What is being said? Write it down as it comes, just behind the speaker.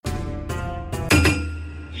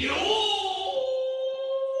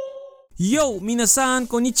Yo, minasan,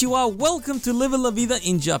 konnichiwa. Welcome to Live La Vida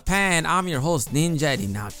in Japan. I'm your host, Ninja Eddie.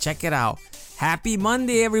 Now check it out. Happy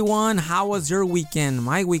Monday, everyone. How was your weekend?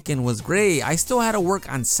 My weekend was great. I still had to work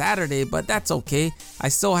on Saturday, but that's okay. I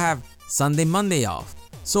still have Sunday, Monday off.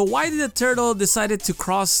 So why did the turtle decide to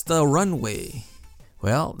cross the runway?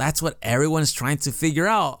 Well, that's what everyone's trying to figure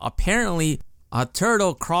out. Apparently, a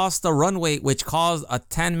turtle crossed the runway, which caused a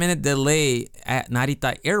 10-minute delay at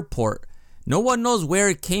Narita Airport. No one knows where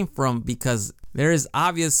it came from because there is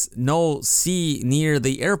obvious no sea near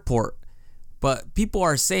the airport. But people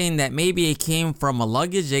are saying that maybe it came from a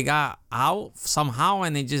luggage. They got out somehow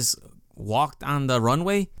and they just walked on the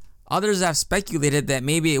runway. Others have speculated that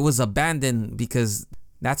maybe it was abandoned because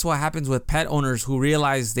that's what happens with pet owners who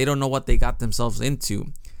realize they don't know what they got themselves into.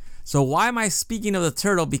 So why am I speaking of the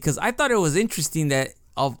turtle? Because I thought it was interesting that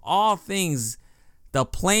of all things, the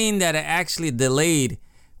plane that it actually delayed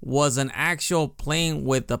was an actual plane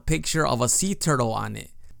with a picture of a sea turtle on it.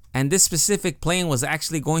 And this specific plane was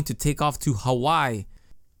actually going to take off to Hawaii.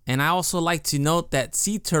 And I also like to note that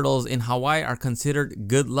sea turtles in Hawaii are considered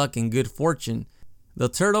good luck and good fortune. The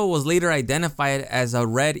turtle was later identified as a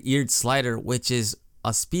red-eared slider, which is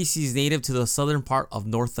a species native to the southern part of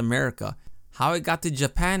North America. How it got to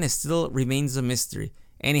Japan still remains a mystery.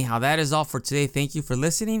 Anyhow, that is all for today. Thank you for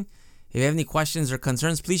listening. If you have any questions or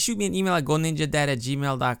concerns, please shoot me an email at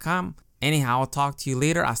goninjadad@gmail.com. Anyhow, I'll talk to you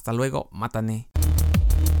later. Hasta luego. Matane.